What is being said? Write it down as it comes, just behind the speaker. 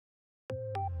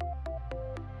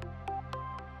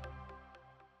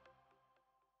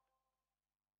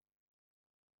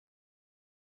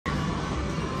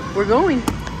We're going.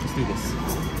 Let's do this.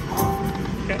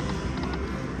 Okay.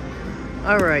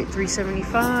 All right,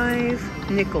 375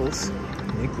 nickels.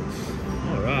 Nickels.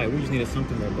 All right, we just needed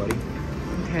something there, buddy.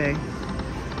 Okay.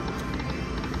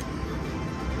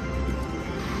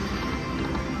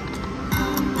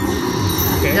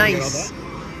 Okay. Nice. Yep,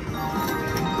 we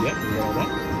got all that.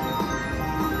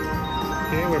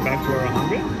 Okay, we're back to our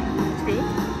 100. That's good.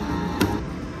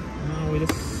 Now we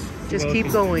just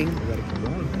keep going. We gotta keep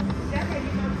going.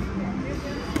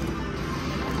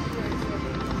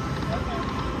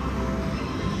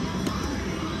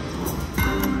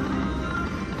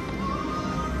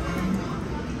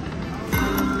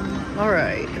 All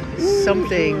right. Ooh,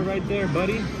 Something. right there,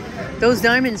 buddy. Those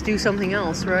diamonds do something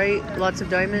else, right? Lots of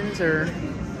diamonds, or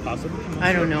Possibly.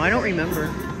 I don't know. I don't remember.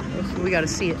 We got to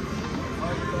see it.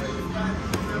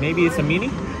 Maybe it's a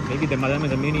mini. Maybe the madame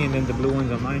is a mini, and then the blue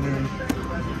one's a minor.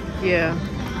 Yeah.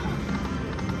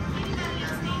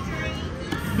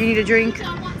 You need a drink?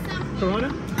 Corona?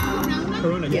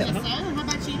 Corona, Yeah. yes. How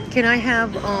about you? Can I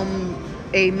have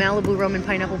a Malibu rum and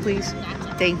pineapple, please?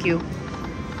 Thank you.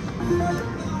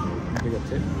 Big up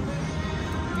tip.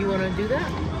 You want to do that?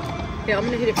 Yeah, I'm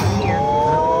gonna hit it from here.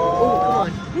 Oh, come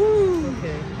on. Woo.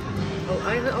 Okay. Oh,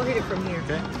 I'll hit it from here.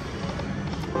 Okay.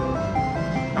 I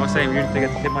was saying we need to get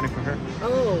the tip money from her.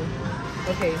 Oh.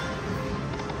 Okay.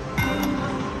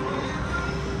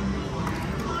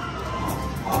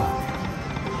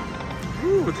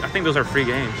 Ooh, I think those are free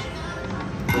games.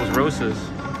 Those roses.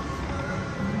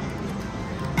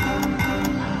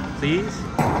 Please.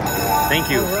 Thank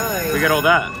you. All right. We got all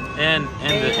that, and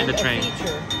the train.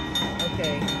 Feature.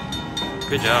 Okay.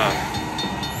 Good job.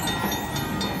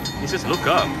 He says, "Look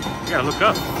up." You gotta look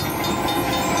up.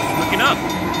 Looking up.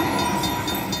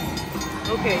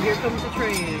 Okay, here comes the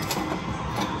train.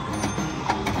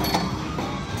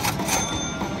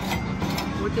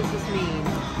 What does this mean?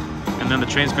 And then the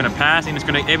train's gonna pass, and it's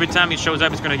gonna every time he shows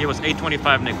up, it's gonna give us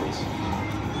 825 nickels.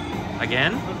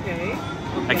 Again? Okay.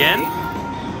 Again?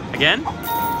 Again?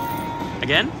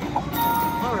 Again?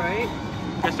 All right.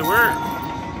 Okay, so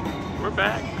we're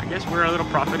back. I guess we're a little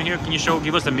profit here. Can you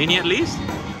give us the mini at least?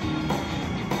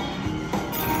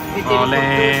 It didn't come through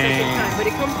a second time, but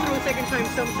it comes through a second time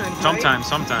sometimes, right?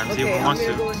 Sometimes. Okay, If it wants I'm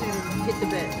to. gonna go ahead and hit the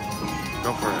bet.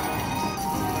 Go for it.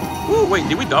 Ooh, wait,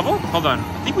 did we double? Hold on.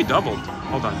 I think we doubled.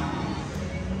 Hold on.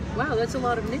 Wow, that's a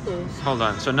lot of nickels. Hold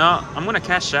on. So now I'm gonna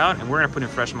cash out and we're gonna put in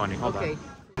fresh money. Hold on.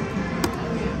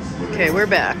 Okay, we're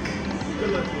back.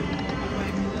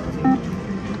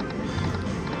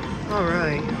 All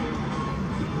right.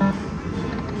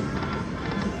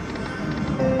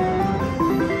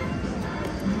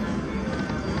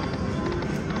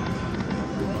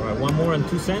 All right, one more and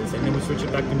 2 cents, and then we switch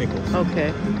it back to nickels.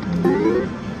 Okay.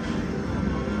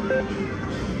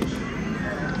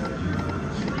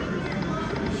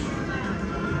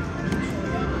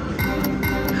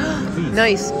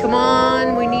 Nice. Come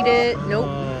on, we need it. Nope.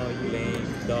 Oh, you lame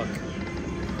duck.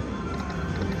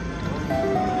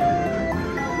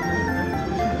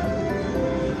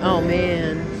 Oh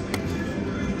man.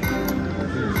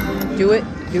 Do it.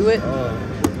 Do it. Oh,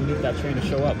 we need that train to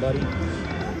show up, buddy. Okay,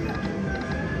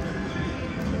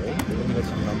 let me get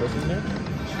some numbers in there.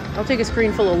 I'll take a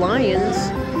screen full of lions.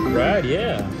 Right,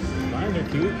 yeah. Lions are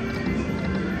cute.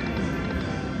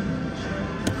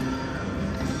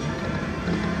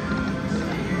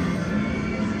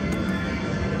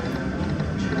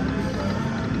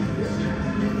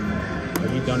 Are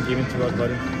you done giving to us,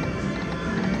 buddy?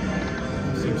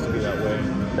 Seems to be that way.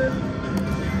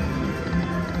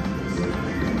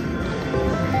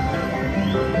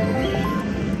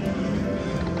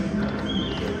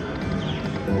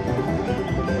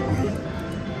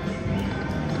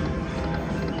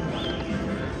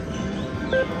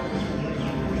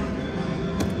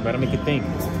 You gotta make it think.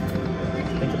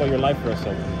 Think about your life for a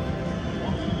second.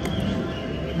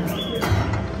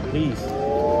 Please.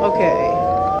 Okay.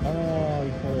 Oh,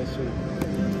 you call that sweet.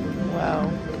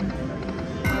 Wow.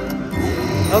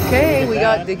 Okay, we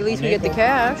got at least we get the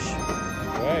cash.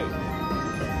 Right.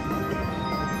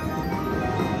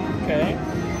 Okay.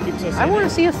 Keeps us I want to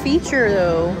see a feature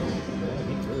though. Yeah,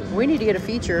 me too. We need to get a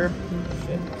feature.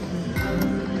 Shit.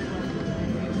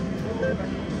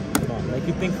 Come on, make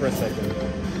you think for a second.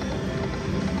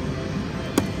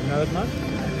 Not as much?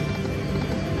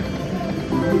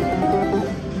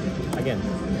 Again.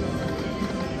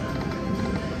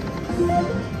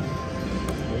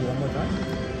 Maybe one more time.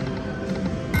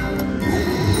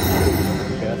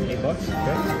 Okay, that's $8.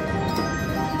 Okay.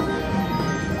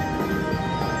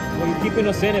 Well, you're keeping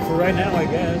us in it for right now, I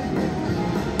guess.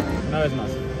 Not as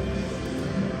much.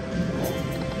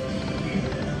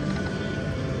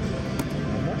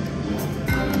 One more.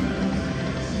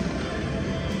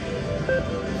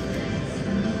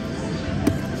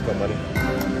 go, buddy.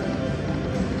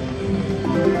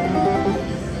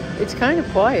 It's kind of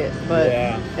quiet, but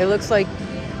Yeah. it looks like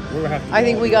I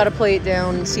think we got to play it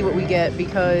down and see what we get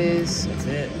because That's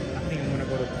it. I think I'm gonna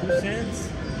go to 2 cents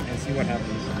and see what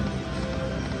happens.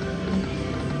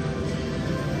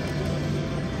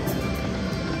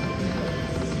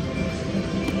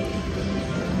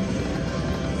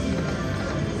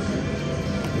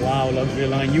 Wow, luxury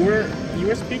line. You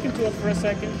were speaking to us for a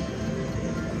second.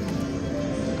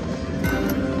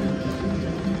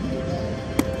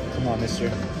 Come on,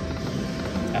 mister.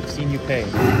 I've seen you pay.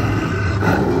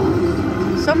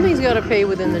 something's got to pay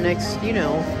within the next, you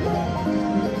know.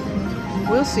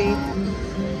 We'll see.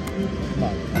 Come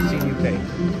on, I've seen you pay.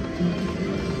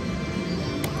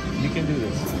 You can do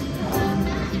this.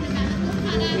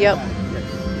 Yep.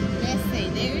 Let's see,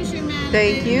 there is your man.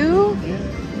 Thank you.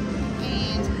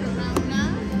 And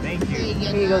Corona. Thank you.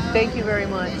 Here you go. Thank you very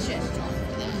much.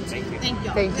 Thank you. Thank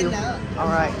you. Thank you. Good luck. All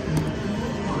right.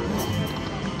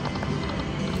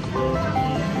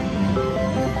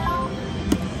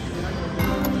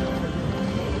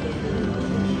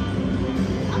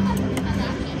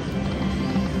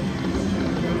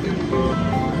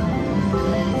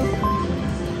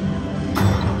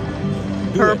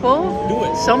 Purple. Do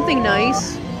it. Something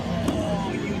nice.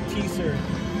 Oh, you teaser.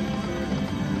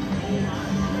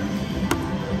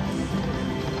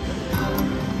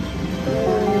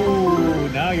 Ooh,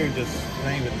 now you're just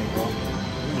playing with me, bro.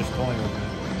 You're just toying with me.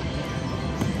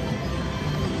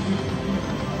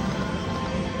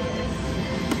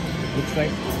 Looks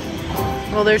like.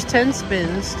 Well, there's 10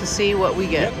 spins to see what we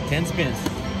get. Yep, 10 spins.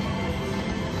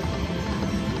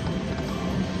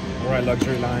 All right,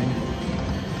 luxury line.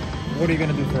 What are you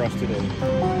gonna do for us today?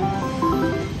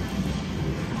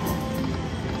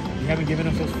 You haven't given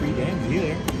us those free games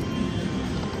either.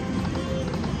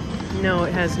 No,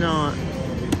 it has not.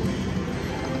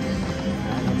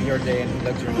 It'll be your day in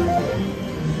luxury line today.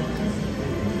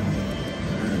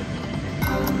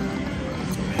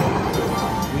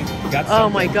 We got Oh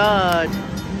my something. God.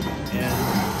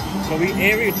 And so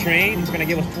every train is gonna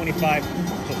give us 25,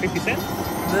 so 50 cents?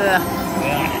 Ugh.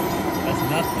 Yeah, that's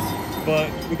nothing. But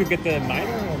we could get the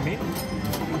minor or mid.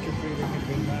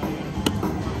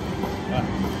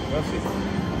 We'll see.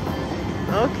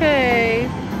 Okay.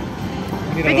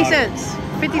 We need 50 cents.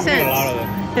 50 We need a cents. lot of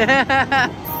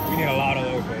them. We need a lot of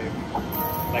those, babe.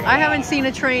 Like I haven't seen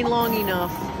a train long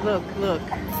enough. Look, look.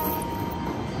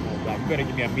 Oh, God, you better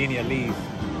give me a mini at least.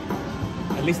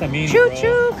 At least a mini, Choo bro.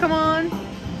 choo, come on.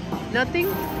 Nothing?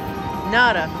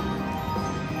 Nada.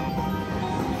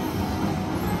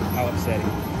 How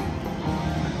upsetting.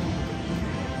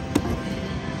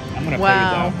 I'm gonna Wow. play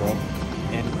you down, bro.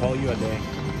 And call you a day.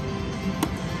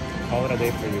 Call it a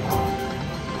day for you.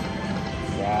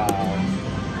 Wow.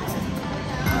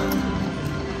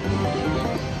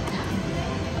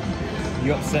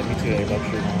 You upset me today,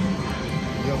 luxury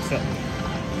man. You upset me.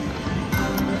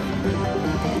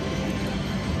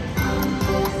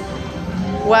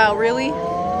 Wow, really?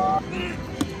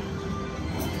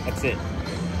 That's it.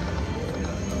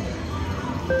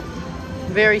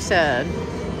 Very sad.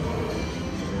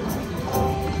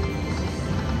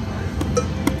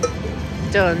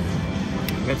 Done.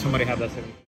 Let somebody have that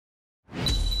 70.